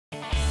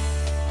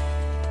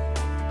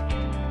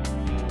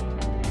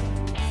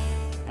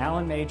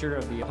Alan Major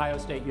of The Ohio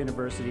State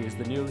University is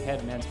the new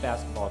head men's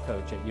basketball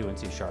coach at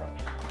UNC Charlotte.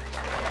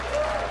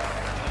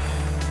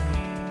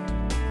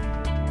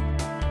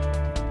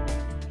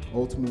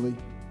 Ultimately,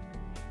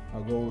 our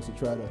goal is to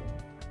try to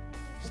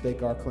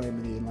stake our claim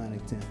in the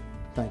Atlantic 10.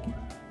 Thank you.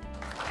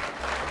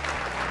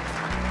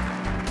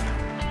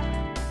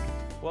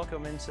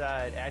 Welcome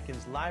inside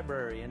Atkins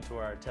Library into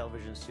our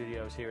television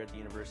studios here at the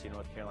University of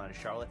North Carolina,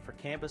 Charlotte for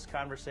Campus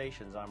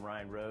Conversations. I'm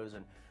Ryan Rose,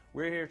 and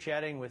we're here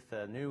chatting with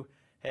the new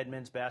head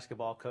men's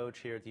basketball coach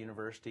here at the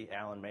university,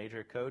 Alan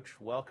Major. Coach,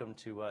 welcome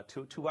to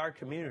our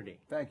community.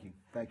 Thank you,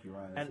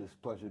 Ryan. It's a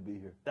pleasure to be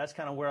here. That's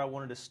kind of where I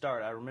wanted to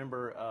start. I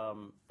remember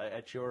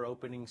at your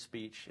opening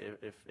speech,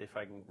 if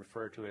I can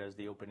refer to it as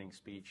the opening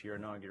speech, your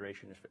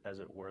inauguration, as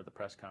it were, the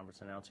press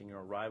conference announcing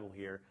your arrival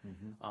here.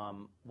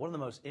 One of the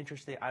most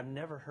interesting, I've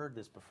never heard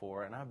this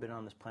before, and I've been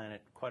on this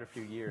planet quite a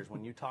few years,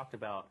 when you talked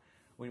about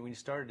when you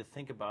started to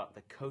think about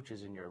the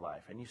coaches in your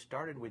life, and you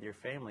started with your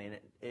family, and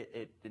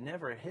it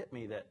never hit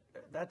me that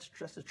that's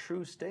just a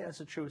true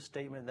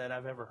statement that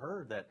I've ever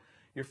heard, that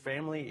your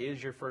family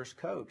is your first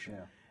coach.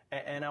 Yeah.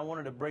 And I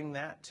wanted to bring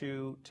that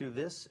to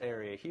this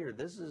area here.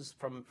 This is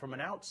from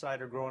an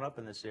outsider growing up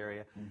in this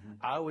area.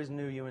 I always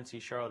knew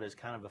UNC Charlotte as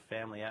kind of a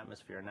family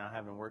atmosphere. Now,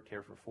 having worked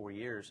here for 4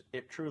 years,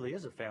 it truly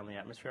is a family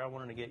atmosphere. I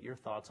wanted to get your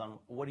thoughts on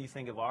what do you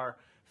think of our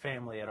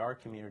family at our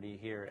community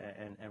here,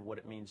 and what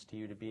it means to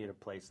you to be at a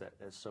place that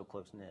is so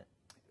close-knit.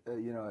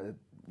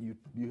 You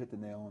hit the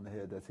nail on the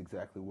head. That's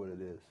exactly what it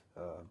is.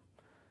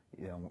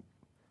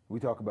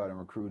 We talk about in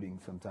recruiting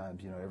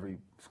sometimes, every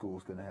school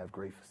is going to have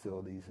great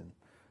facilities and,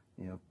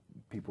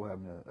 people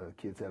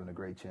kids having a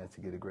great chance to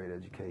get a great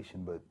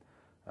education, but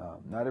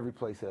not every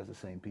place has the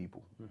same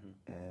people.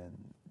 And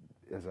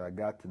as I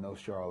got to know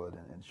Charlotte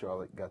and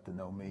Charlotte got to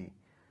know me,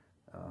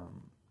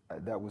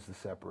 that was the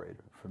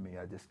separator for me.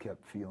 I just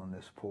kept feeling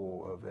this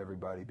pull of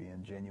everybody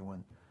being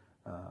genuine.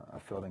 I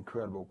felt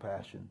incredible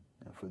passion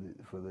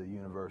for the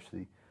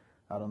university.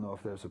 I don't know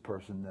if there's a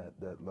person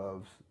that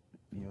loves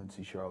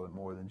UNC Charlotte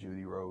more than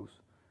Judy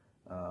Rose.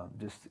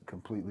 Just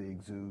completely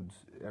exudes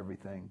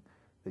everything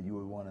that you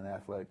would want an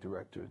athletic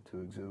director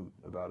to exude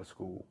about a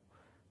school.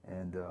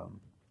 And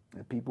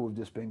people have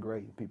just been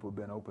great. People have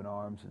been open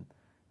arms,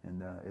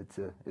 and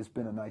it's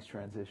been a nice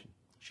transition.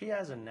 She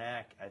has a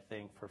knack, I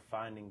think, for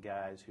finding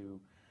guys who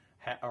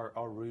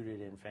are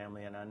rooted in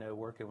family. And I know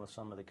working with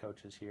some of the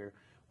coaches here,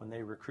 when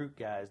they recruit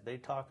guys, they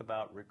talk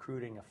about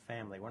recruiting a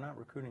family. We're not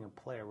recruiting a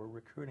player. We're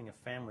recruiting a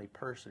family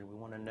person. We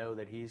want to know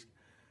that he's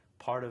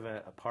part of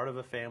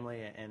a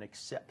family and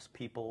accepts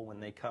people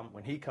when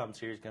he comes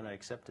here. He's going to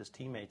accept his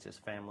teammates as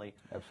family.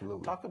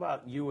 Absolutely. Talk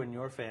about you and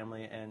your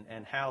family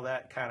and how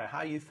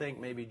how you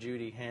think maybe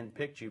Judy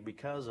handpicked you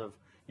because of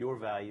your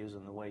values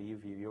and the way you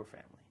view your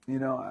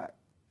family.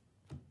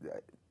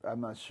 I'm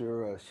not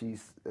sure.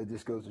 It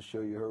just goes to show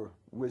you her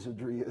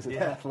wizardry as an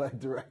athletic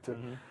director.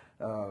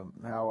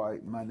 How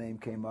my name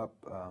came up,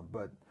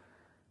 but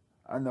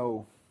I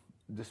know,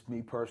 just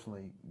me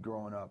personally,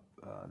 growing up,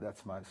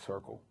 that's my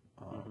circle.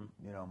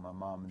 My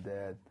mom and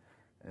dad,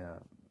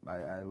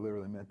 I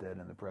literally meant that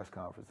in the press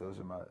conference. Those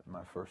are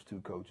my first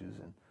two coaches,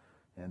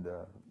 and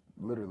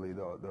literally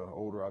the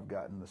older I've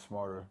gotten, the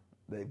smarter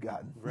they've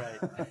gotten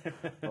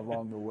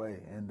along the way.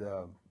 And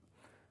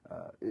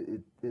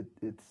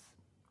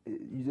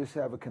you just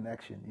have a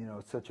connection.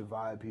 It's such a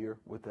vibe here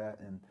with that.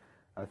 And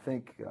I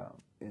think,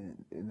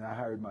 and I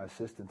hired my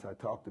assistants, I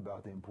talked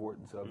about the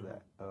importance of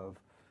that, of,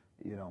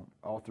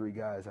 all three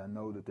guys, I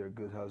know that they're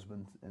good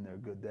husbands and they're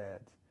good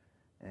dads.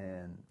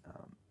 And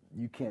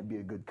you can't be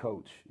a good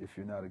coach if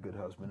you're not a good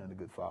husband and a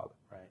good father.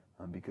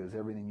 Right. Because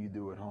everything you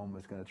do at home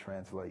is going to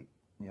translate,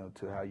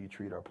 to how you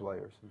treat our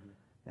players.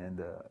 And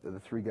the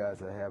three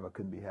guys I have, I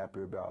couldn't be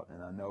happier about.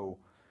 And I know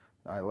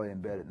I lay in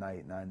bed at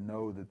night and I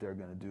know that they're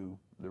going to do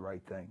the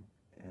right thing.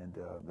 And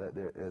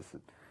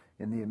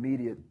in the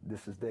immediate,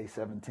 this is day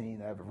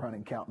 17. I have a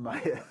running count in my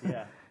head.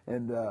 Yeah.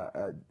 And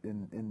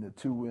in the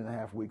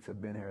 2.5 weeks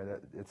I've been here,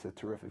 it's a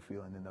terrific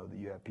feeling to know that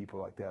you have people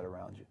like that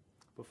around you.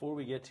 Before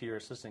we get to your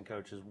assistant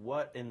coaches,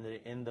 what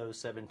in those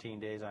 17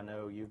 days, I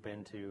know you've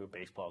been to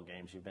baseball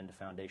games, you've been to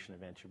foundation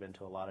events, you've been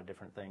to a lot of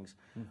different things.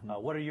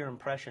 What are your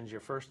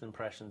first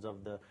impressions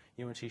of the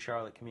UNC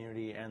Charlotte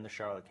community and the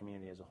Charlotte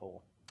community as a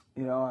whole?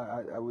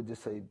 I would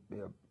just say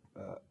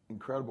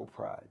incredible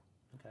pride.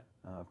 Okay.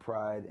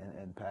 Pride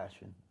and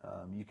passion.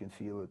 You can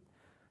feel it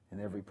in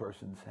every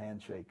person's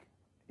handshake,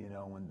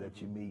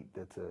 that you meet,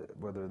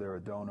 whether they're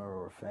a donor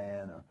or a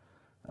fan or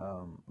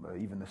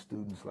even the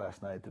students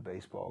last night at the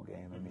baseball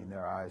game. I mean,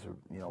 their eyes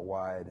are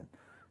wide,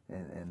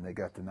 and they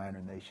got the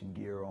Niner Nation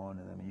gear on,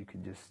 and I mean,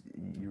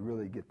 you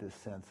really get this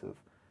sense of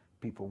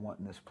people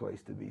wanting this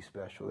place to be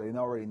special. They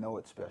already know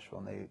it's special,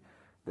 and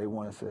they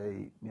want to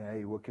say,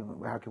 hey,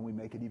 how can we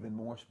make it even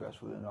more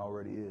special than it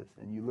already is?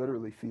 And you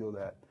literally feel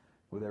that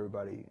with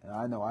everybody, and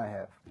I know I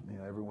have,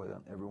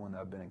 everyone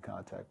that I've been in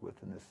contact with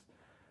in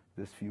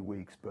this few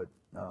weeks, but.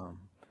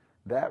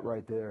 That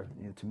right there,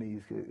 to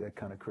me, that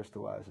kind of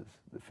crystallizes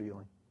the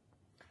feeling.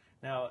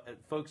 Now,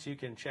 folks, you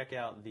can check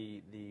out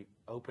the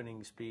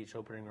opening speech,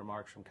 opening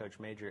remarks from Coach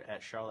Major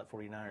at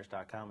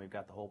charlotte49ers.com. We've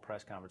got the whole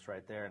press conference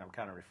right there, and I'm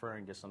kind of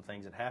referring to some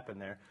things that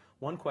happened there.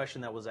 One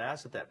question that was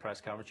asked at that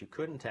press conference you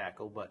couldn't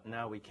tackle, but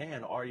now we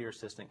can, are your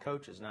assistant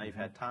coaches. Now you've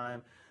had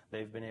time.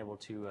 They've been able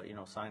to,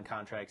 sign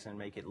contracts and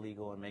make it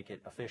legal and make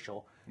it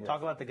official. Yes.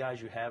 Talk about the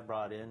guys you have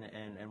brought in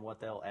and what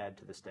they'll add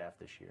to the staff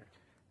this year.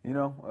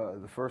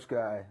 The first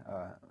guy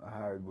I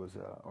hired was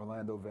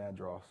Orlando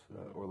Vandross.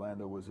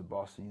 Orlando was at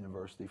Boston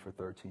University for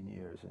 13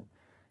 years. And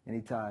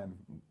anytime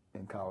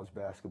in college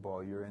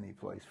basketball you're any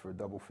place for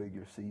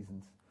double-figure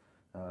seasons,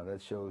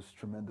 that shows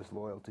tremendous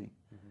loyalty.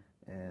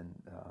 And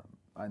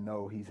I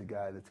know he's a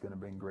guy that's going to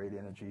bring great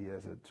energy,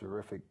 has a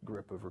terrific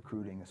grip of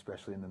recruiting,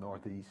 especially in the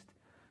Northeast,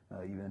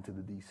 even into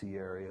the D.C.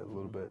 area a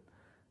little bit.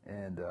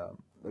 And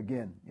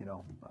again,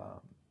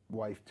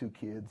 wife, 2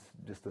 kids,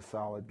 just a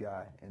solid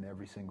guy in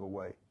every single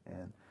way,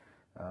 and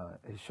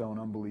has shown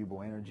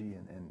unbelievable energy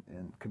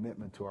and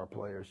commitment to our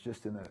players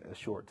just in a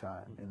short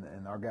time.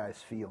 And our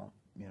guys feel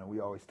him.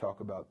 We always talk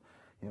about,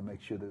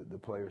 make sure that the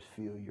players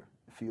feel you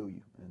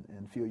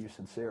and feel your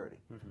sincerity.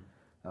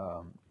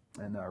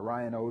 And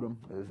Ryan Odom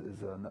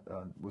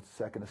was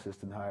second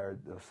assistant hired,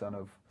 the son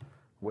of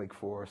Wake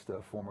Forest,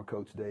 former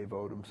coach Dave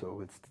Odom,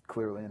 so it's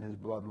clearly in his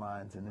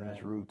bloodlines and in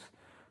his roots.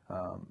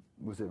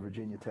 Was at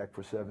Virginia Tech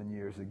for 7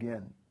 years.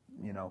 Again,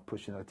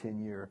 pushing a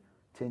 10-year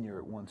tenure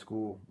at one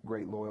school,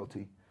 great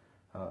loyalty,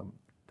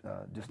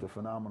 just a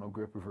phenomenal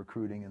grip of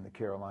recruiting in the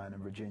Carolina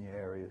and Virginia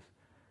areas.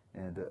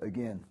 And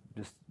again,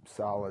 just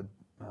solid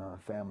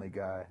family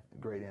guy,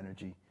 great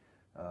energy.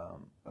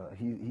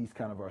 He's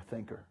kind of our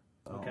thinker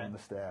on the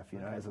staff.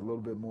 Has a little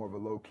bit more of a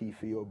low-key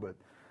feel, but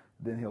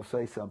then he'll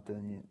say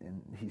something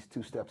and he's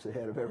 2 steps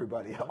ahead of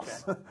everybody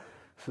else.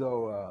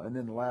 So, and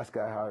then the last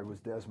guy I hired was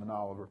Desmond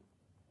Oliver.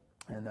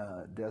 And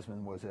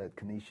Desmond was at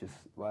Canisius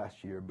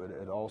last year, but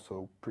had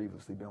also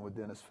previously been with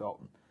Dennis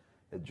Felton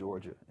at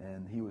Georgia.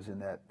 And he was in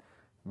that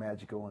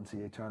magical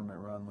NCAA tournament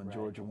run when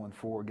Georgia won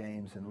 4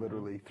 games in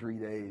literally 3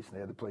 days. They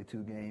had to play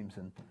 2 games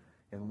and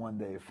in one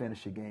day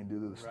finish a game due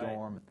to the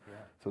storm.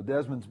 So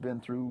Desmond's been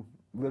through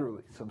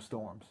literally some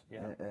storms,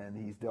 and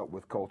he's dealt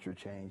with culture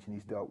change, and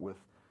he's dealt with,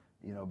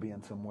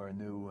 being somewhere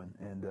new.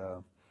 And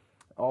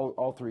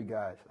all 3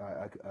 guys,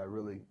 I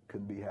really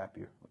couldn't be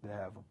happier to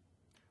have them.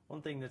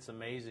 One thing that's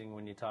amazing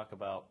when you talk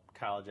about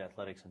college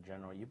athletics in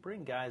general, you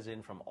bring guys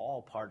in from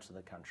all parts of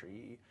the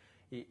country.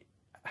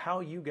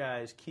 How you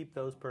guys keep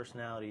those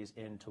personalities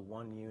into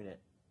one unit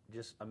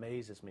just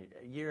amazes me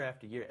year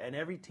after year. And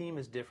every team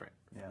is different.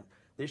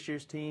 This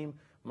year's team,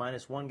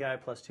 minus 1 guy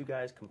plus 2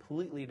 guys,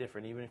 completely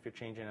different, even if you're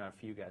changing out a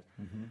few guys.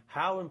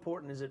 How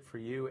important is it for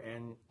you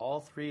and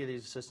all 3 of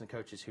these assistant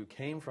coaches who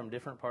came from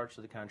different parts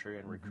of the country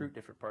and recruit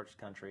different parts of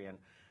the country and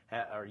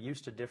are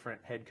used to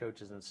different head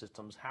coaches and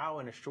systems, how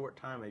in a short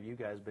time have you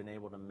guys been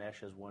able to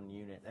mesh as one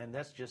unit? And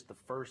that's just the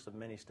first of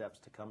many steps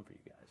to come for you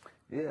guys.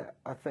 Yeah,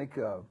 I think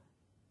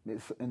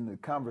it's in the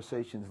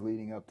conversations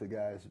leading up to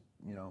guys,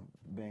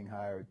 being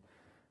hired,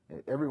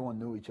 everyone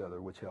knew each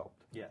other, which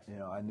helped. Yes.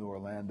 I knew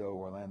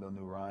Orlando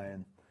knew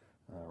Ryan,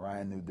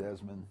 Ryan knew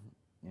Desmond,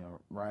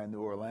 Ryan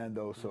knew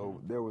Orlando, so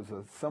there was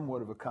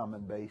somewhat of a common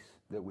base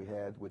that we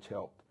had, which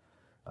helped.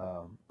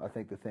 I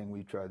think the thing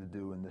we tried to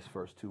do in this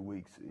first 2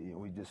 weeks,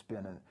 we just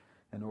spent an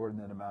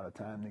inordinate amount of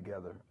time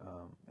together,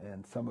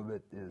 and some of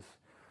it is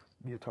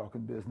you're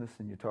talking business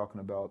and you're talking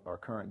about our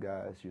current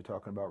guys, you're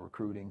talking about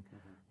recruiting,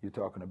 you're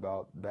talking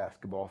about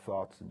basketball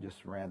thoughts and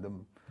just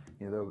random.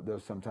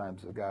 There's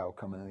sometimes a guy will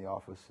come into the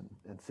office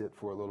and sit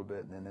for a little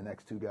bit, and then the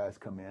next 2 guys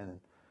come in,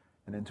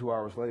 and then 2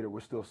 hours later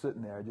we're still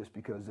sitting there just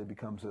because it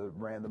becomes a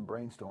random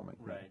brainstorming.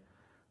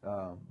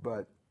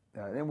 But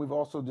and we've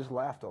also just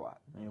laughed a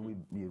lot.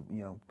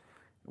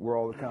 We're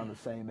all kind of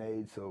the same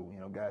age, so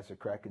guys are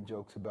cracking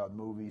jokes about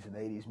movies and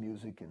 80s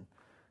music,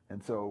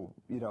 and so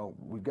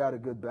we've got a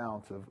good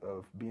balance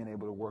of being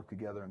able to work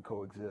together and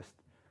coexist,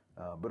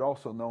 but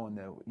also knowing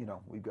that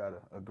we've got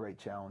a great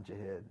challenge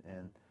ahead,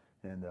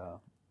 and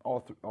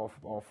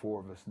all 4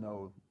 of us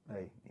know,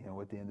 hey,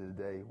 at the end of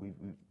the day,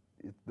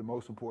 the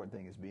most important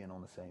thing is being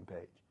on the same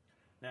page.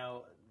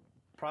 Now,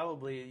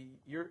 probably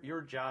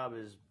your job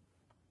is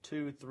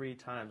 2-3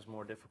 times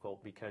more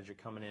difficult because you're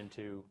coming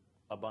into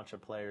a bunch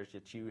of players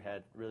that you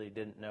really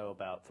didn't know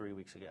about 3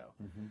 weeks ago.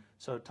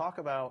 So talk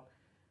about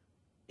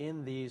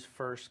in these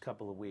first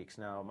couple of weeks.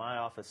 Now, my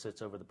office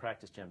sits over the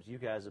practice gyms. You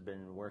guys have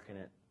been working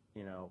it,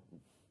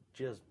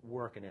 just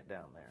working it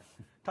down there.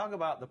 Talk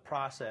about the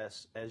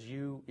process as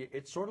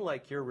it's sort of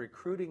like you're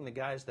recruiting the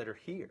guys that are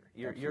here.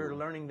 You're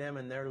learning them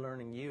and they're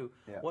learning you.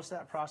 What's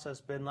that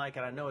process been like?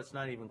 And I know it's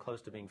not even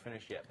close to being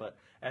finished yet, but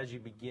as you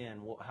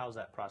begin, how's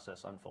that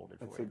process unfolded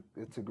for you?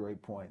 It's a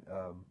great point.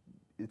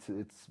 It's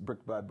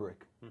brick by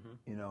brick,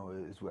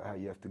 is how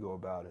you have to go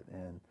about it.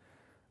 And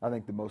I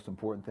think the most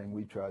important thing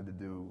we tried to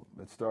do,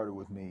 it started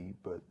with me,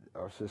 but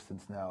our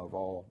assistants now have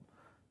all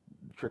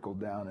trickled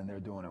down and they're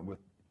doing it with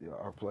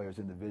our players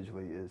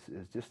individually, is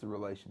just the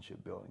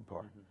relationship building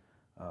part.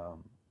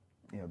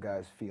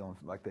 Guys feeling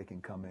like they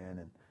can come in,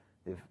 and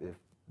if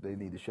they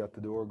need to shut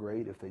the door,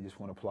 great. If they just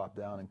want to plop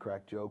down and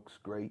crack jokes,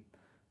 great.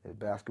 If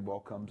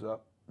basketball comes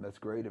up, that's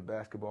great. If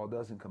basketball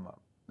doesn't come up,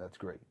 that's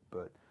great.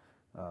 But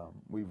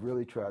we've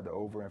really tried to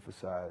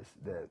overemphasize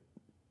that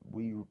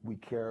we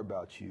care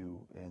about you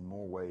in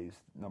more ways,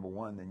 number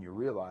one, than you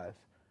realize,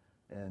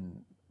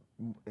 and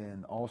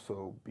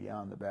also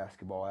beyond the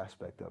basketball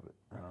aspect of it.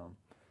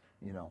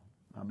 You know,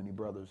 how many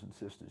brothers and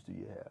sisters do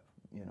you have?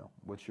 You know,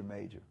 what's your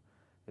major?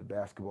 If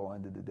basketball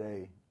ended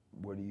today,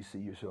 where do you see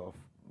yourself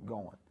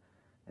going?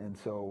 And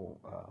so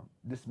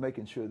just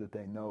making sure that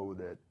they know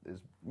that,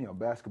 you know,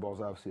 basketball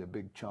is obviously a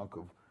big chunk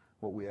of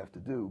what we have to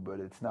do, but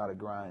it's not a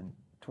grind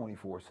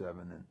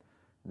 24/7, and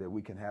that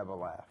we can have a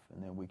laugh,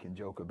 and then we can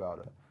joke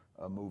about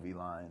a movie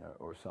line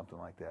or something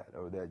like that,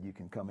 or that you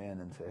can come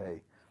in and say,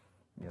 hey,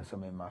 you know,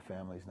 somebody in my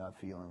family's not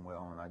feeling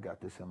well, and I got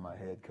this in my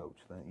head, coach.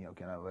 You know,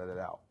 can I let it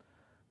out?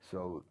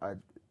 So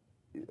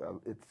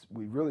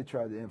we really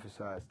tried to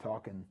emphasize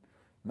talking,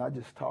 not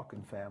just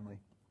talking family,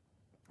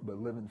 but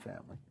living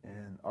family.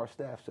 And our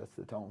staff sets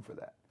the tone for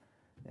that.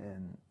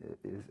 And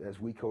as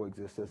we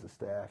coexist as a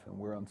staff, and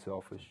we're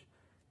unselfish,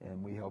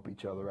 and we help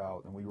each other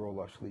out, and we roll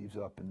our sleeves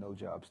up, and no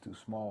job's too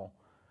small,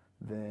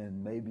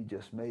 then maybe,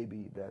 just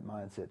maybe, that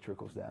mindset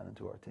trickles down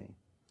into our team.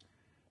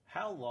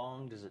 How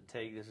long does it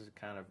take, this is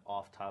kind of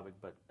off topic,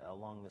 but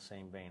along the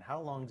same vein, how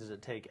long does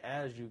it take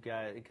as you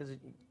guys, because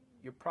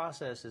your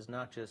process is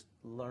not just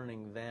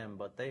learning them,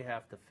 but they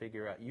have to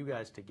figure out, you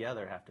guys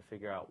together have to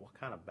figure out what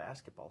kind of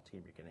basketball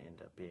team you're going to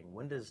end up being.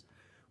 When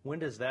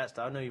does that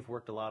start? I know you've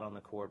worked a lot on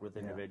the court with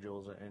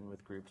individuals and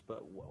with groups,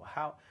 but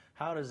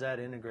how does that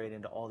integrate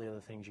into all the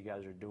other things you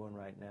guys are doing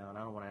right now? And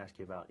I don't want to ask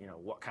you about, you know,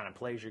 what kind of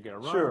plays you're going to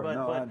run, sure, but,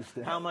 no, I but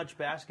understand. how much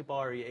basketball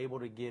are you able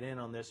to get in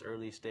on this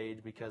early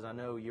stage? Because I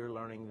know you're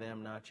learning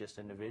them, not just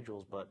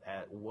individuals, but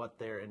at what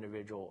their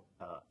individual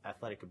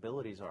athletic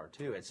abilities are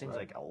too. It seems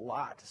like a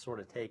lot to sort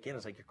of take in.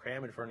 It's like you're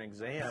cramming for an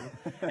exam,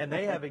 and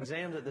they have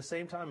exams at the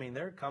same time. I mean,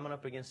 they're coming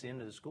up against the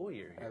end of the school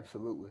year here.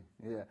 Absolutely,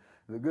 yeah.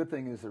 The good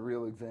thing is the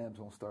real exams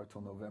won't start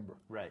till November.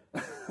 Right,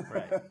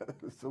 right.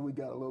 So we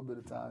got a little bit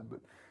of time,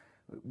 but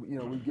you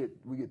know,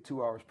 we get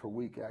 2 hours per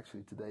week.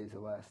 Actually, today's the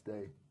last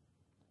day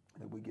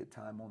that we get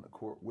time on the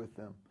court with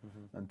them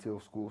until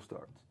school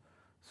starts.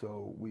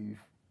 So we've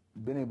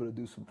been able to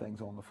do some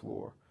things on the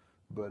floor,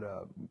 but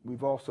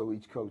we've also,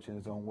 each coach in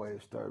his own way,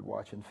 have started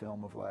watching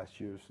film of last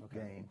year's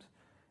games.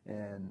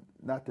 And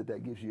not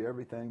that gives you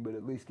everything, but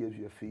at least gives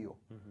you a feel.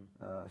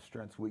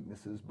 Strengths,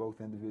 weaknesses,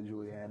 both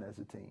individually and as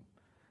a team.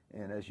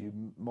 And as you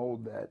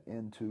mold that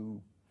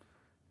into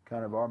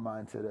kind of our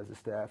mindset as a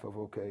staff of,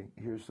 okay,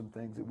 here's some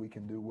things that we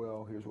can do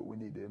well, here's what we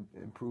need to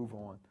improve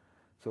on.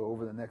 So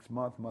over the next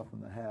month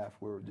and a half,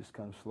 we're just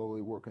kind of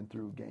slowly working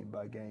through game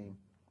by game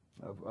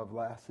of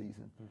last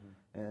season.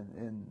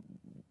 And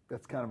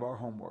that's kind of our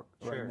homework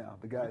right now.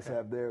 The guys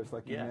have theirs,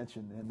 like you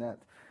mentioned, and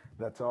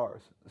that's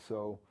ours.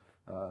 So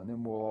and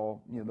then we'll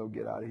all, you know, they'll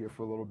get out of here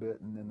for a little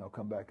bit, and then they'll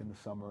come back in the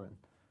summer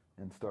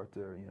and start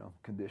their, you know,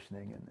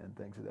 conditioning and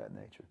things of that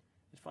nature.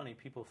 It's funny,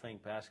 people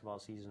think basketball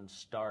season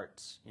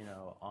starts, you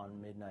know, on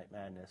Midnight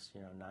Madness,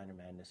 you know, Niner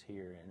Madness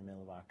here in the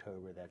middle of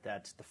October,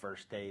 that's the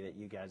first day that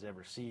you guys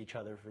ever see each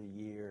other for the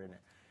year. And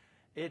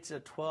it's a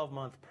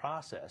 12-month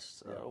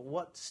process.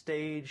 What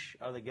stage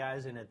are the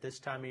guys in at this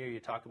time of year? You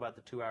talk about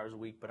the 2 hours a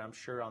week, but I'm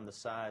sure on the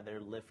side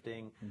they're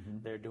lifting,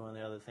 they're doing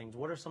the other things.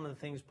 What are some of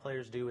the things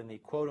players do in the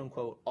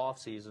quote-unquote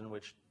off-season,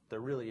 which there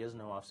really is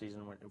no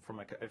off-season?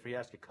 If you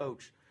ask a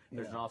coach,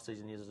 there's an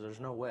off-season, he says there's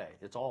no way.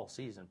 It's all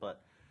season.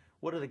 But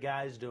what are the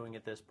guys doing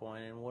at this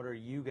point, and what are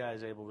you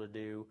guys able to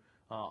do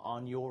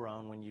on your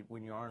own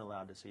when you aren't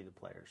allowed to see the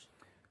players?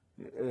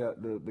 Yeah,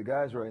 the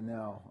guys right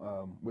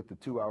now, with the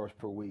 2 hours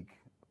per week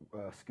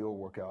skill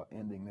workout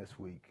ending this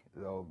week,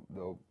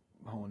 they'll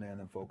hone in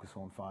and focus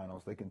on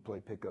finals. They can play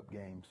pickup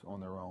games on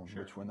their own,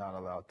 which we're not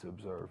allowed to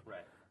observe.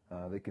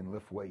 Right. They can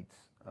lift weights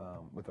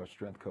with our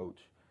strength coach,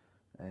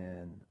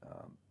 and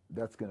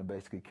that's going to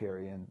basically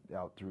carry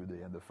out through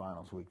the end of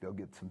finals week. They'll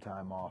get some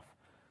time off.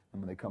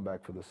 And when they come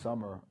back for the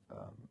summer,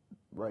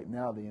 right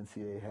now the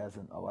NCAA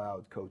hasn't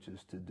allowed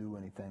coaches to do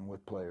anything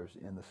with players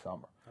in the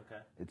summer.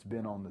 Okay. It's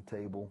been on the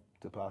table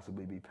to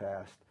possibly be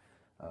passed.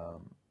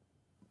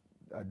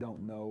 I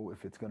don't know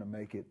if it's going to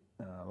make it.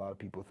 A lot of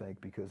people think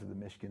because of the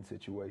Michigan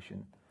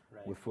situation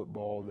with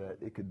football that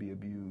it could be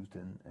abused,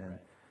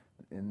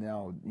 and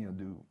now, you know,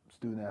 do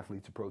student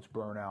athletes approach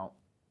burnout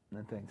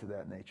and things of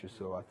that nature.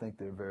 So I think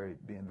they're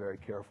being very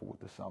careful with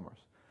the summers.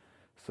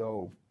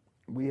 So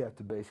we have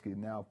to basically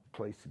now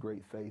place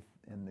great faith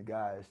in the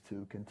guys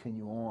to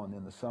continue on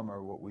in the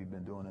summer what we've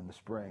been doing in the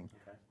spring,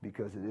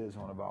 because it is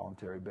on a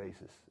voluntary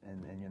basis,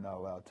 and you're not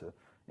allowed to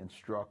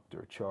instruct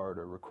or chart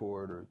or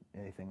record or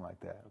anything like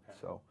that.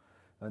 So,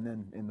 and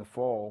then in the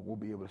fall we'll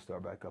be able to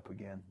start back up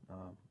again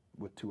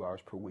with 2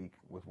 hours per week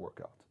with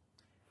workouts.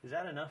 Is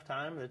that enough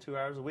time, the 2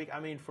 hours a week? I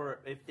mean, for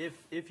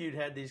if you'd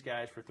had these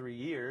guys for 3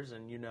 years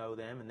and you know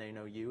them and they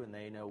know you and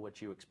they know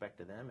what you expect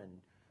of them and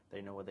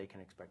they know what they can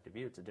expect of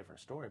you, it's a different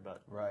story.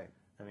 But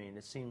I mean,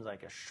 it seems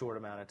like a short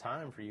amount of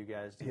time for you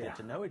guys to Yeah. get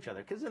to know each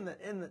other. Because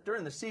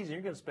during the season,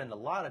 you're going to spend a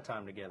lot of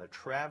time together,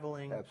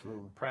 traveling,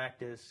 Absolutely.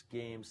 practice,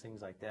 games,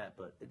 things like that.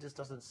 But it just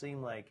doesn't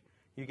seem like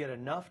you get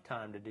enough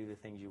time to do the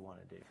things you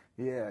want to do.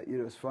 Yeah,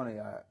 it's funny.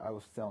 I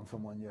was telling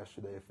someone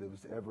yesterday if there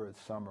was ever a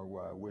summer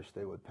where I wish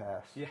they would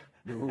pass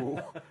the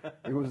rule,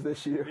 it was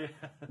this year.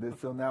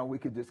 So now we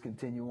could just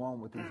continue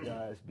on with these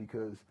guys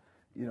because,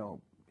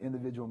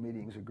 individual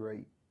meetings are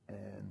great,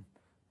 and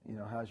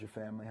how's your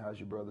family, how's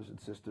your brothers and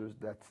sisters?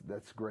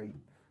 That's great,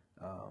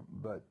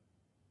 but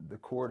the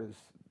court is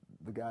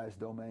the guy's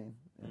domain,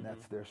 and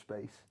that's their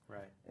space.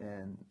 Right.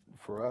 And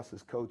for us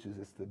as coaches,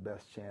 it's the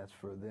best chance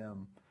for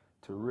them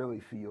to really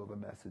feel the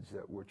message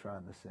that we're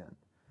trying to send.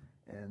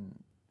 And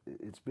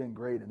it's been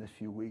great in this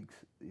few weeks,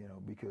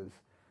 because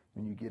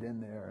when you get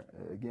in there,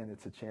 again,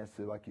 it's a chance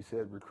to, like you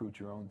said, recruit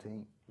your own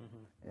team.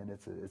 And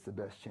it's the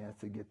best chance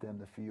to get them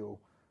to feel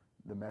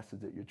the message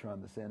that you're trying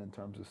to send in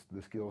terms of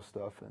the skill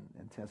stuff and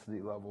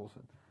intensity levels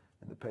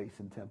and the pace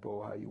and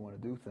tempo, how you want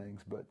to do things.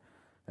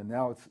 And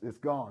now it's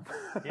gone.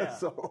 Yeah.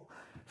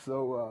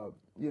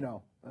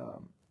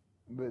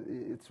 But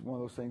it's one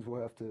of those things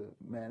we'll have to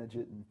manage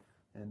it,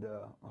 and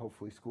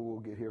hopefully school will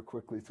get here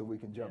quickly so we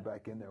can jump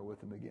back in there with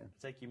them again.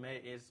 It's like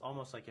it's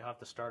almost like you have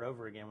to start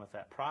over again with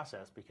that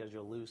process because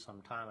you'll lose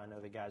some time. I know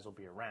the guys will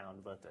be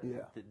around, but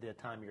the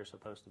time you're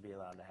supposed to be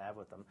allowed to have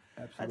with them.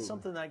 Absolutely. That's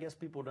something that I guess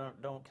people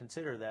don't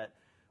consider, that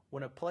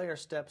when a player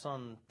steps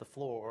on the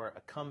floor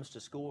or comes to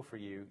school for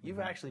you, you've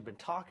actually been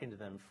talking to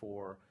them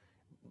for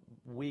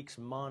weeks,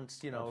 months,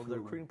 the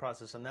recruiting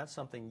process, and that's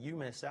something you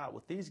miss out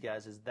with these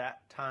guys, is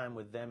that time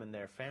with them and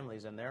their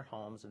families and their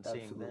homes and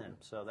seeing them.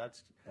 So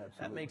that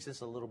makes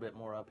this a little bit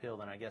more uphill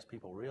than I guess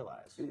people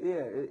realize.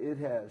 Yeah, it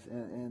has,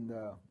 and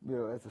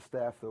as a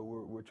staff though,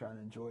 we're trying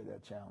to enjoy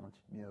that challenge,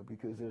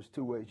 because there's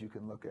two ways you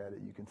can look at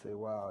it. You can say,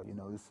 wow,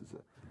 this is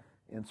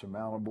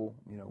insurmountable,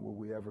 will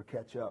we ever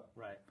catch up?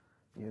 Right.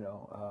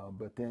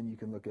 But then you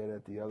can look at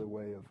it the other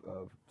way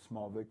of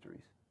small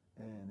victories,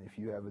 and if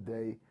you have a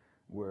day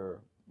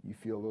where you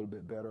feel a little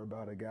bit better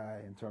about a guy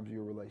in terms of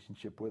your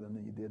relationship with him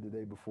than you did the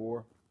day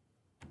before,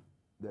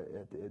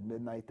 at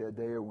midnight that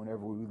day or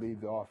whenever we leave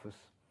the office,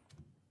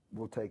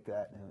 we'll take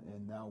that,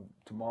 and now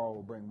tomorrow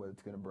will bring what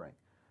it's going to bring.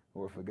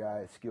 Or if a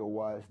guy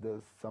skill-wise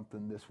does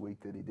something this week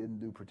that he didn't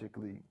do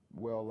particularly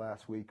well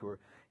last week, or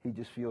he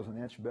just feels an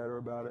inch better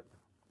about it,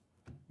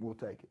 we'll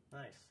take it.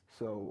 Nice.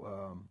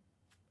 So,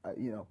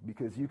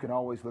 because you can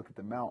always look at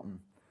the mountain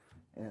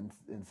and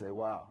say,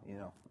 wow,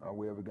 are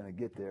we ever going to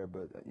get there?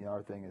 But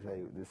our thing is,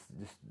 hey,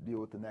 just deal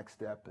with the next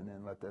step, and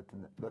then let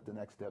the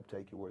next step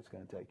take you where it's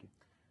going to take you.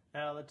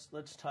 Now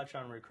let's touch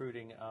on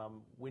recruiting.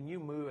 When you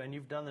move, and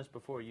you've done this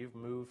before, you've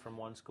moved from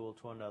one school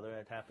to another.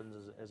 It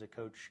happens as a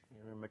coach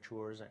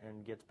matures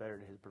and gets better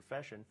at his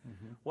profession.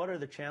 What are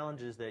the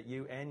challenges that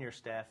you and your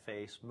staff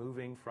face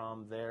moving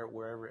from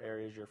wherever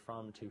areas you're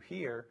from to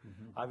here?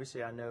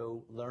 Obviously, I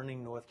know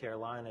learning North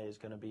Carolina is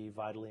going to be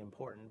vitally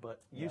important,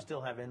 but you still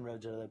have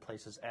inroads to other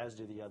places, as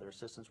do the other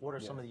assistants. What are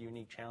some of the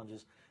unique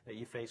challenges that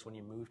you face when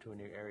you move to a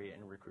new area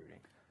in recruiting?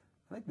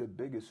 I think the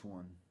biggest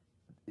one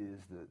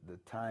is the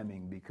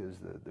timing, because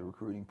the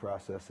recruiting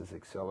process has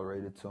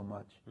accelerated so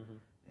much.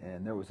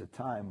 And there was a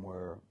time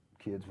where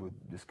kids would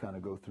just kind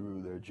of go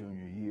through their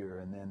junior year,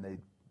 and then they'd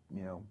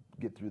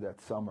get through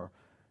that summer,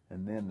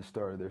 and then the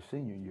start of their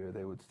senior year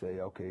they would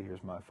say, okay,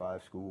 here's my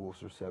 5 schools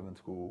or 7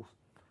 schools,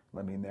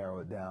 let me narrow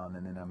it down,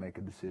 and then I make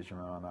a decision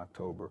around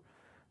October.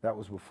 That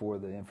was before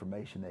the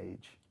information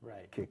age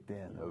kicked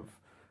in of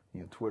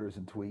Twitters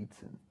and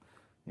tweets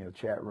and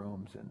chat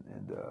rooms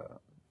and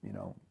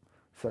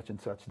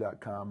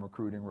suchandsuch.com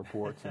recruiting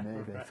reports and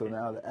anything. So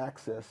now the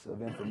access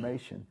of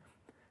information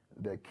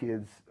that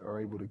kids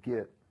are able to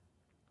get,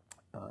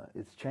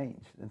 it's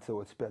changed, and so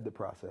it sped the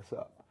process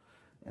up.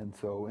 And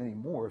so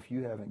anymore, if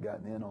you haven't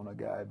gotten in on a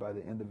guy by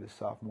the end of his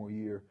sophomore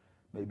year,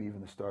 maybe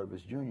even the start of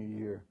his junior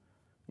year,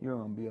 you're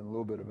going to be in a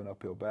little bit of an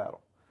uphill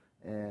battle.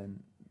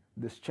 And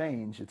this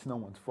change, it's no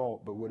one's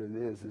fault, but what it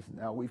is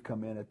now we've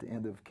come in at the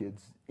end of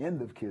kids'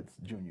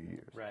 junior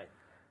years. Right.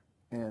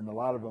 And a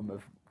lot of them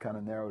have kind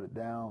of narrowed it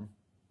down.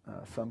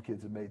 Some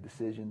kids have made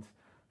decisions.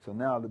 So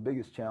now the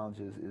biggest challenge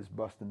is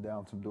busting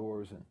down some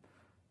doors and,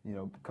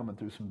 coming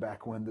through some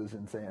back windows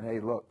and saying, hey,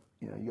 look,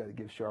 you got to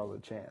give Charlotte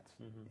a chance.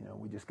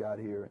 We just got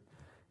here.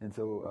 And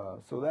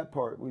so that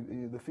part,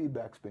 the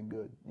feedback's been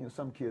good.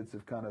 Some kids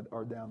have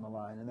are down the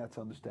line, and that's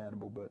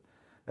understandable. But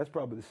that's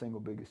probably the single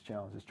biggest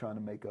challenge, is trying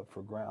to make up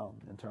for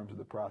ground in terms of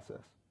the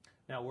process.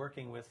 Now,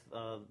 working with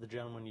the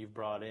gentlemen you've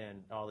brought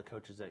in, all the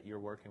coaches that you're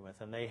working with,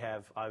 and they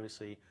have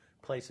obviously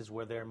places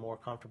where they're more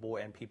comfortable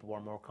and people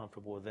are more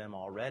comfortable with them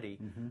already.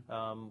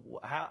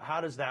 How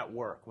does that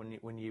work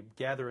when you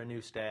gather a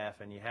new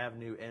staff and you have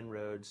new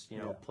inroads,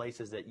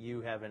 places that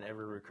you haven't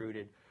ever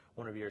recruited?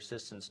 One of your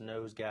assistants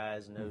knows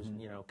guys, knows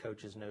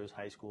coaches, knows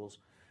high schools.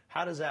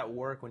 How does that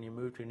work when you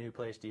move to a new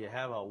place? Do you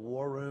have a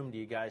war room? Do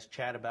you guys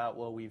chat about,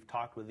 well, we've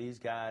talked with these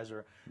guys?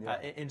 Or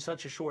in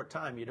such a short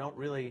time, you don't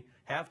really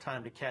have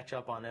time to catch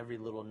up on every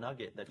little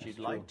nugget that you'd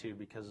like to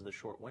because of the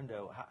short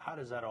window. How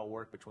does that all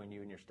work between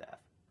you and your staff?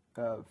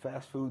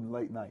 Fast food and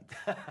late nights.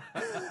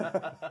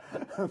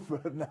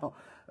 But no,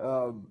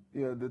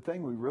 the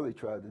thing we really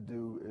tried to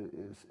do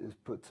is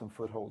put some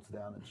footholds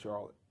down in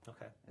Charlotte.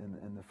 Okay.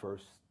 In the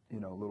first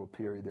little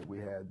period that we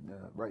had.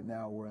 Right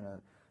now we're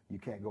you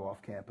can't go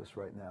off campus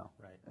right now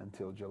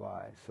until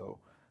July. So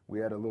we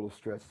had a little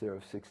stretch there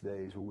of 6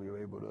 days where we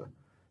were able to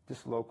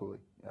just locally,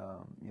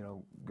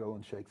 go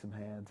and shake some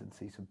hands and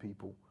see some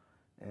people,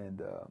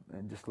 and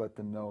just let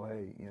them know,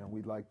 hey,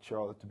 we'd like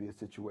Charlotte to be a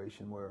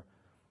situation where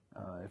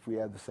if we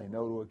had to say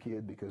no to a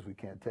kid because we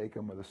can't take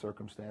them or the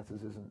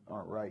circumstances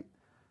aren't right,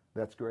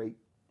 that's great.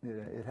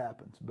 It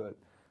happens, but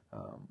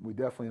we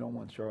definitely don't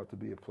want Charlotte to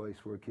be a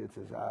place where a kid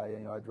says,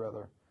 I'd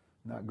rather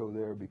not go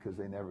there because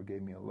they never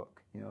gave me a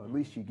look. At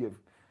least you give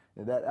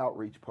that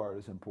outreach part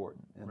is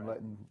important, and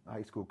letting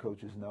high school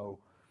coaches know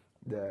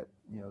that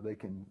they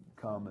can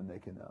come and they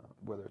can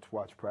whether it's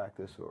watch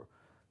practice or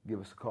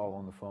give us a call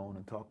on the phone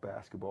and talk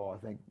basketball.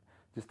 I think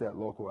just that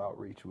local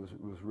outreach was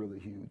really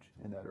huge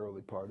in that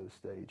early part of the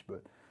stage.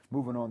 But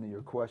moving on to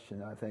your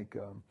question, I think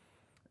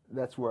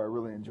that's where I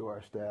really enjoy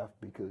our staff,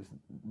 because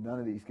none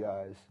of these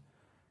guys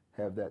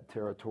have that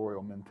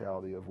territorial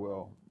mentality of,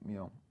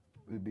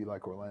 it'd be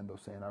like Orlando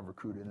saying, I've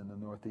recruited in the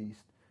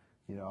Northeast.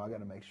 I got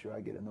to make sure I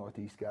get a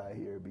Northeast guy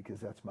here because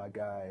that's my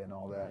guy and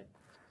all that.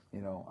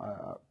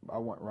 I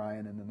want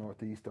Ryan in the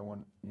Northeast. I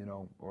want,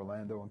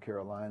 Orlando and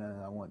Carolina,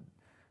 and I want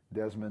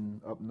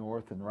Desmond up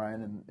north and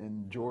Ryan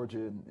in Georgia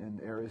and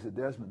areas that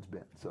Desmond's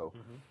been. So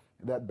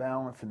that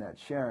balance and that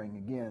sharing,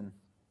 again,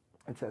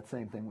 it's that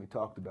same thing we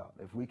talked about.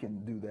 If we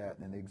can do that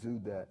and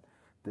exude that,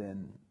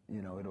 then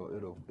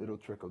it'll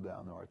trickle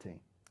down to our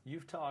team.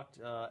 You've talked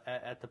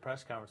at the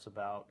press conference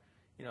about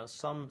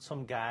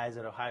some guys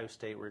at Ohio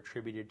State were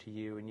attributed to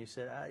you, and you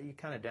said you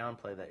kind of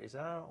downplay that. You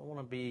said, I don't want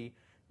to be,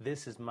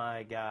 this is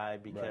my guy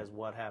because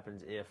what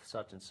happens if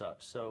such and such.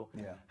 So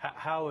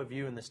how have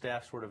you and the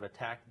staff sort of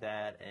attacked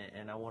that?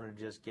 And I wanted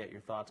to just get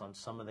your thoughts on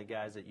some of the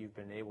guys that you've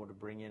been able to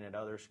bring in at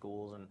other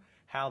schools and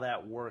how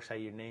that works, how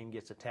your name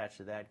gets attached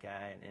to that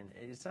guy. And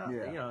it's not,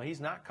 he's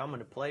not coming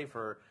to play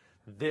for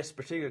this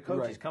particular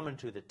coach. He's coming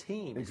to the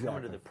team. He's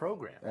coming to the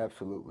program.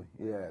 Absolutely.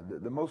 Yeah.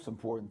 The most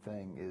important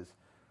thing is,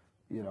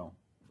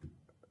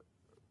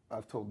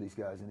 I've told these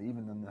guys, and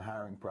even in the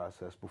hiring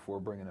process before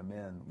bringing them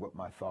in, what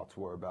my thoughts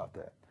were about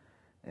that.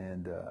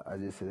 And I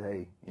just said,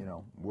 hey,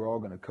 we're all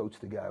going to coach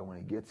the guy when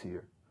he gets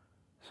here.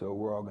 So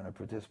we're all going to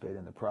participate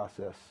in the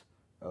process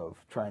of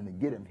trying to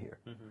get him here.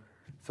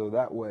 So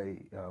that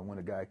way, when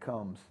a guy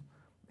comes,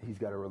 he's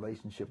got a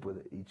relationship with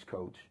each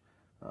coach.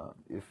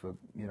 If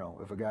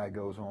a guy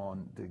goes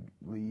on to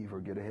leave or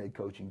get a head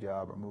coaching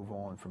job or move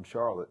on from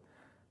Charlotte,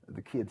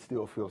 the kid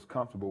still feels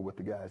comfortable with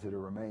the guys that are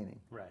remaining.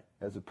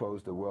 As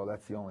opposed to, well,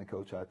 that's the only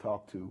coach I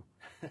talk to.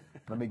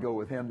 Let me go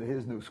with him to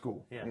his new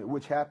school,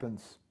 which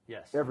happens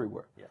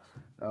everywhere.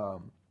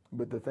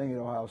 But the thing at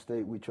Ohio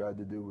State we tried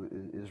to do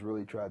is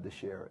really tried to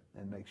share it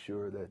and make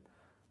sure that,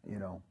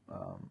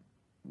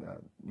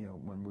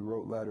 when we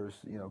wrote letters,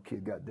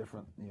 kid got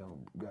different,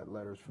 got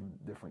letters from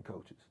different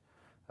coaches.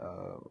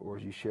 Or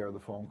you share the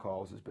phone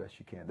calls as best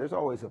you can. There's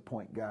always a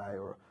point guy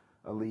or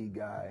a lead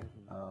guy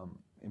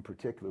in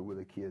particular with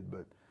a kid,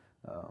 but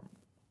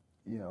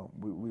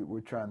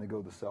we're trying to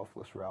go the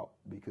selfless route,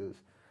 because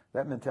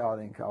that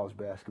mentality in college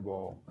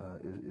basketball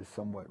is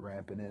somewhat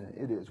rampant, and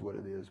it is what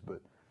it is.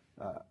 But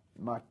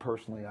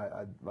personally,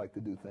 I'd like to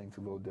do things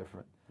a little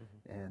different,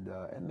 and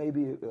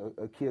maybe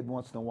a kid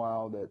once in a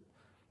while that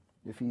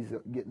if he's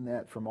getting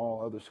that from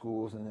all other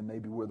schools, and then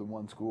maybe we're the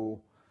one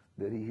school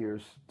that he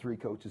hears 3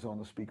 coaches on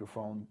the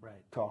speakerphone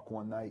talk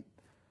one night,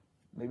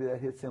 maybe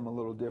that hits him a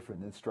little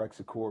different, and it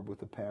strikes a chord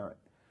with a parent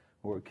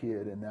or a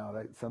kid, and now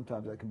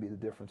sometimes that can be the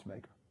difference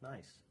maker.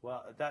 Nice.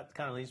 Well, that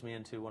kind of leads me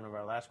into one of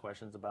our last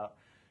questions about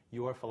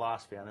your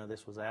philosophy. I know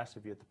this was asked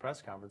of you at the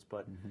press conference,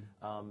 but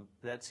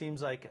that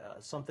seems like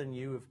something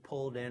you have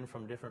pulled in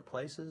from different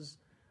places.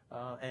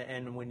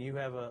 And when you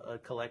have a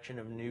collection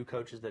of new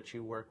coaches that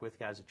you work with,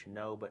 guys that you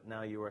know, but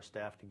now you are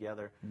staffed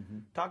together,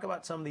 talk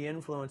about some of the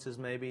influences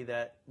maybe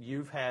that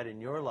you've had in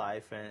your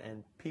life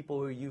and people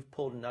who you've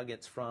pulled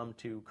nuggets from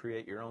to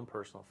create your own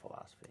personal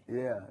philosophy.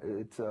 Yeah,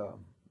 it's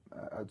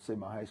I'd say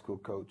my high school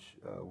coach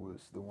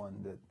was the one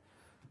that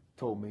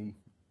told me,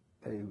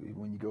 hey,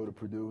 when you go to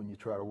Purdue and you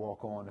try to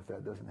walk on, if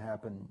that doesn't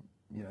happen,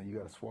 you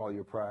got to swallow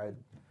your pride,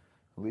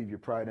 leave your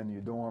pride in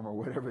your dorm or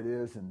whatever it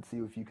is, and see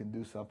if you can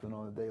do something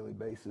on a daily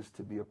basis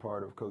to be a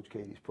part of Coach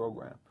Katie's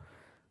program.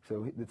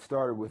 So it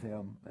started with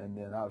him, and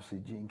then obviously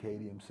Gene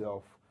Katie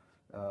himself.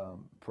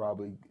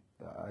 Probably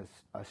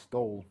I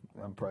stole.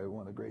 I'm probably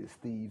one of the greatest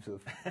thieves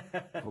of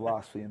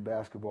philosophy in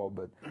basketball,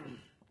 but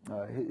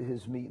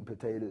his meat and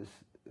potatoes,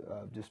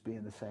 just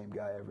being the same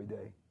guy every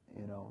day,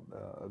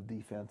 of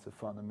defense, of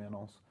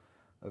fundamentals,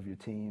 of your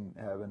team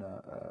having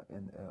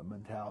a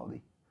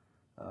mentality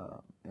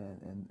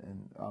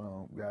and I don't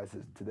know, guys,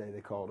 today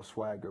they call it a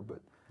swagger,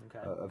 but Okay.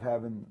 Of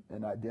having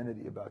an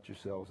identity about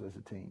yourselves as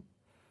a team,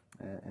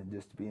 and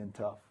just being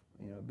tough,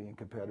 being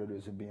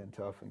competitors and being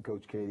tough. And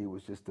Coach Cady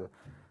was just a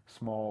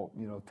small,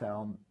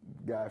 town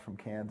guy from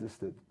Kansas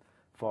that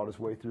fought his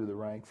way through the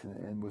ranks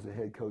and was a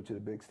head coach at a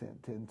Big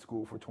Ten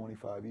school for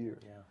 25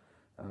 years.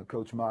 Yeah.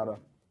 Coach Mata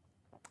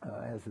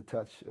has a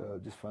touch,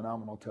 just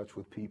phenomenal touch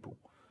with people,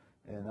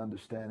 and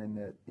understanding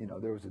that,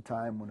 there was a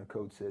time when a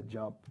coach said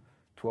jump,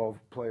 12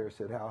 players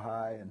said how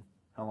high and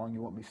how long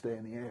you want me to stay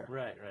in the air.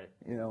 Right, right.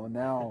 And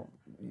now,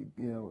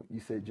 you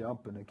say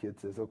jump and the kid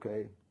says,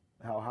 okay,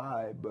 how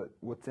high, but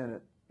what's in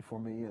it for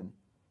me and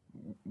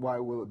why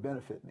will it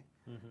benefit me?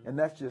 Mm-hmm. And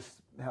that's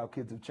just how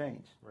kids have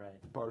changed.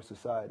 Right. Part of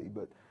society.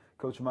 But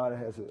Coach Mata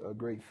has a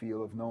great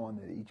feel of knowing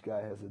that each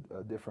guy has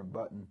a different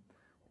button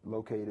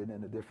located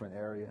in a different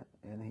area,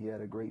 and he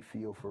had a great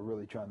feel for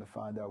really trying to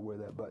find out where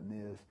that button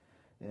is.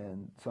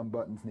 And some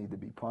buttons need to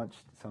be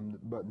punched, some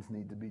buttons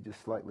need to be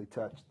just slightly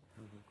touched.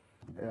 Mm-hmm.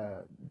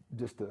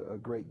 Just a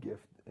great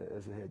gift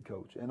as a head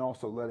coach, and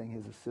also letting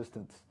his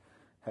assistants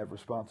have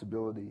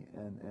responsibility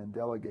and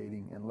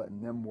delegating and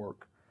letting them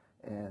work,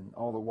 and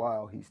all the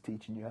while he's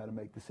teaching you how to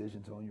make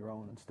decisions on your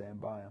own and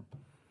stand by them.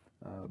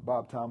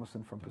 Bob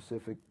Thomason from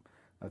Pacific,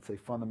 I'd say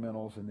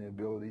fundamentals and the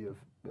ability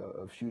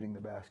of shooting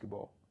the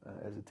basketball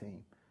as a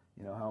team.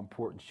 How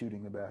important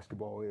shooting the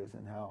basketball is,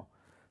 and how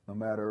no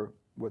matter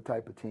what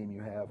type of team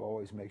you have,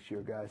 always make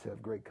sure guys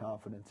have great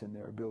confidence in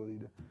their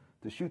ability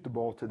to shoot the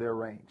ball to their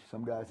range.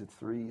 Some guys it's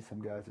 3,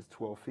 some guys it's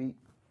 12 feet,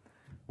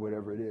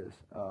 whatever it is.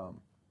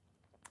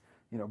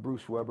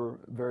 Bruce Weber,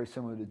 very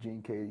similar to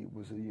Gene Cady,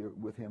 was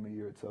with him a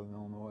year at Southern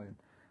Illinois, and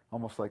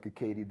almost like a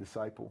Cady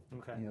disciple.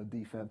 Okay.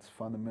 Defense,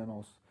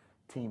 fundamentals,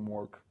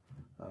 teamwork,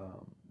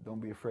 don't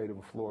be afraid of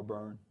a floor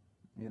burn,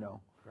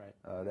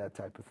 Right. that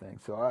type of thing.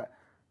 So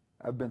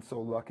I've been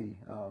so lucky.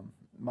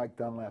 Mike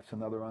Dunlap's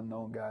another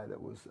unknown guy that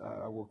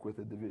I work with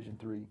at Division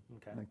III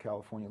in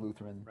California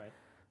Lutheran. Right.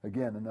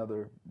 Again,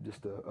 another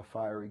just a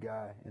fiery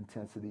guy,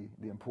 intensity,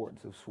 the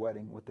importance of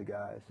sweating with the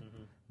guys.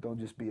 Mm-hmm. Don't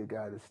just be a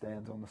guy that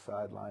stands on the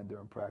sideline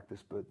during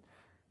practice, but,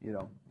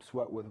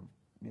 sweat with them,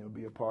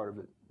 be a part of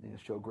it,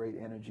 show great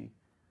energy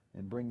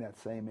and bring that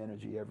same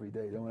energy every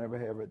day. Don't ever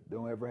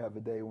have a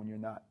day when you're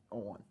not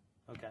on.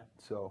 Okay.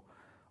 So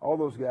all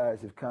those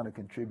guys have kind of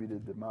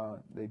contributed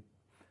to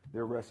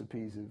their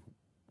recipes have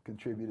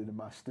contributed to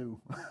my stew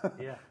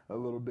Yeah. a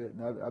little bit,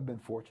 and I've been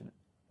fortunate.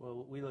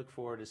 Well, we look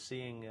forward to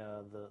seeing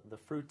the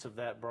fruits of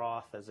that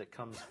broth as it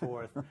comes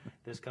forth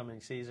this coming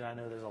season. I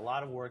know there's a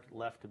lot of work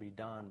left to be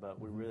done, but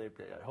we really,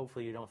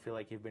 hopefully you don't feel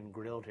like you've been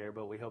grilled here,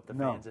 but we hope the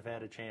fans have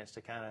had a chance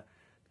to kind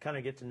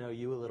of get to know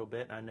you a little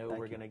bit. And I know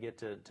we're going to get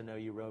to know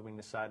you roaming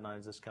the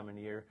sidelines this coming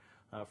year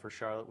for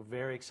Charlotte. We're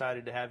very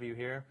excited to have you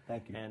here.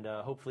 Thank you. And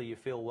hopefully you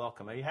feel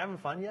welcome. Are you having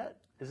fun yet?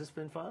 Has this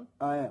been fun?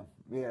 I am.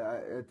 Yeah,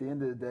 at the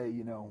end of the day,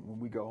 when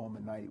we go home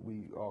at night,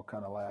 we all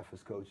kind of laugh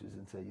as coaches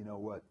and say, you know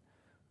what?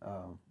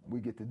 We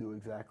get to do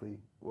exactly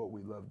what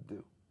we love to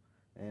do.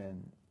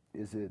 And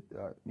is it,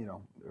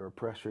 or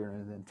pressure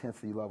and an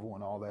intensity level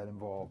and all that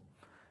involved?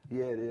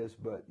 Yeah, it is,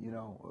 but,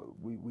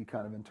 we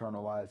kind of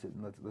internalize it,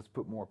 and let's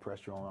put more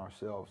pressure on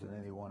ourselves than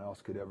anyone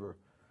else could ever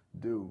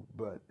do.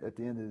 But at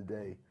the end of the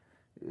day,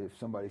 if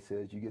somebody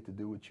says you get to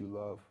do what you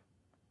love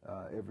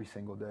every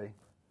single day,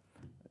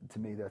 to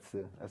me, that's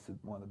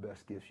one of the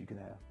best gifts you can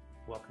have.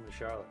 Welcome to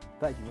Charlotte.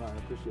 Thank you, Ryan. I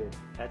appreciate it.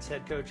 That's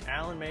head coach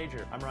Alan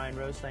Major. I'm Ryan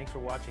Rose. Thanks for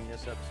watching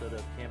this episode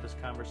of Campus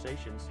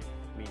Conversations,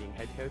 meeting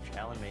head coach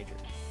Alan Major.